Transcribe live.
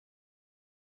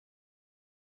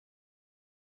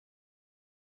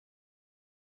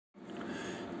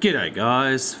G'day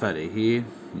guys, Fatty here.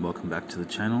 Welcome back to the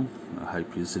channel. I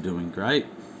hope you are doing great.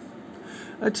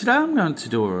 Today I'm going to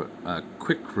do a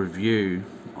quick review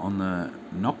on the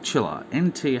Noctula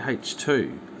NT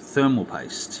H2 Thermal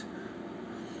Paste.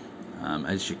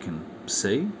 As you can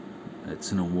see,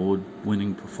 it's an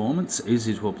award-winning performance,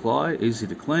 easy to apply, easy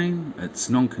to clean. It's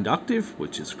non-conductive,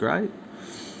 which is great.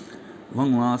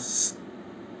 Long lasts,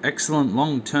 excellent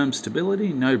long-term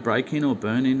stability, no break-in or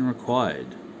burn-in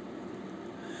required.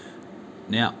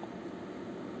 Now,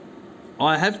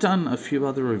 I have done a few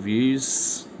other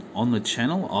reviews on the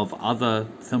channel of other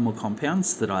thermal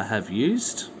compounds that I have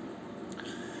used,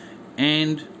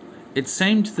 and it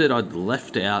seemed that I'd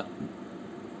left out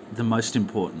the most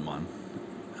important one.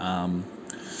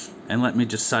 And let me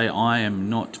just say, I am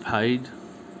not paid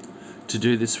to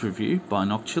do this review by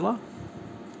Noctula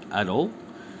at all.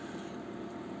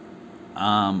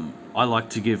 I like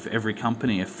to give every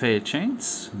company a fair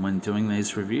chance when doing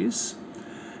these reviews.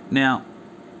 Now,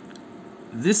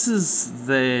 this is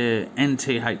their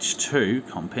NTH2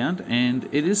 compound, and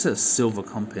it is a silver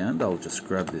compound. I'll just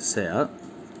grab this out.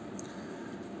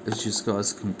 As you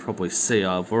guys can probably see,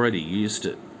 I've already used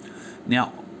it.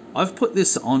 Now, I've put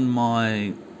this on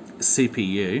my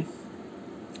CPU,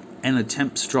 and the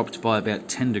temps dropped by about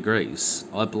 10 degrees.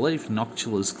 I believe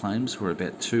Noctula's claims were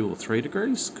about 2 or 3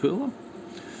 degrees cooler.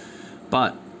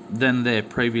 But then their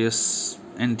previous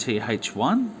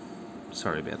NTH1,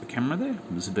 sorry about the camera there,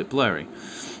 it was a bit blurry.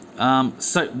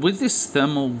 So with this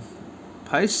thermal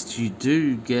paste, you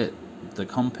do get the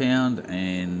compound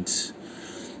and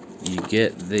you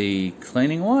get the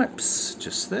cleaning wipes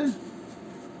just there.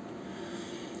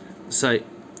 So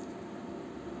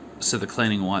the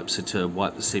cleaning wipes are to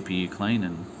wipe the CPU clean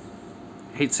and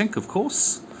heatsink, of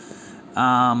course.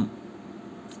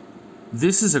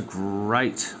 This is a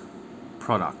great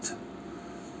product.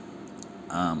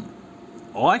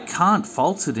 I can't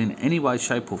fault it in any way,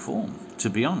 shape or form, to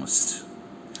be honest.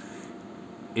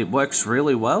 It works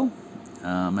really well,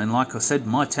 and like I said,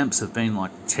 my temps have been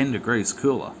like 10 degrees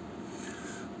cooler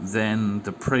than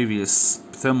the previous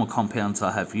thermal compounds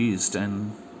I have used,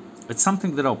 and it's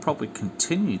something that I'll probably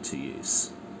continue to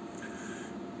use.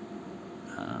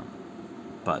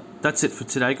 But that's it for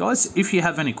today, guys. If you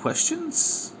have any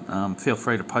questions, feel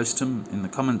free to post them in the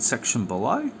comment section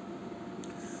below,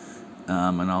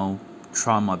 and I'll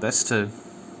try my best to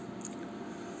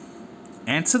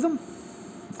answer them.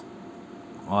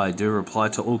 I do reply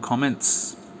to all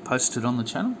comments posted on the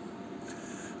channel.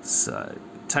 So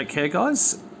take care,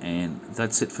 guys, and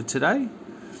that's it for today.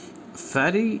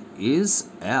 Fatty is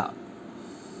out.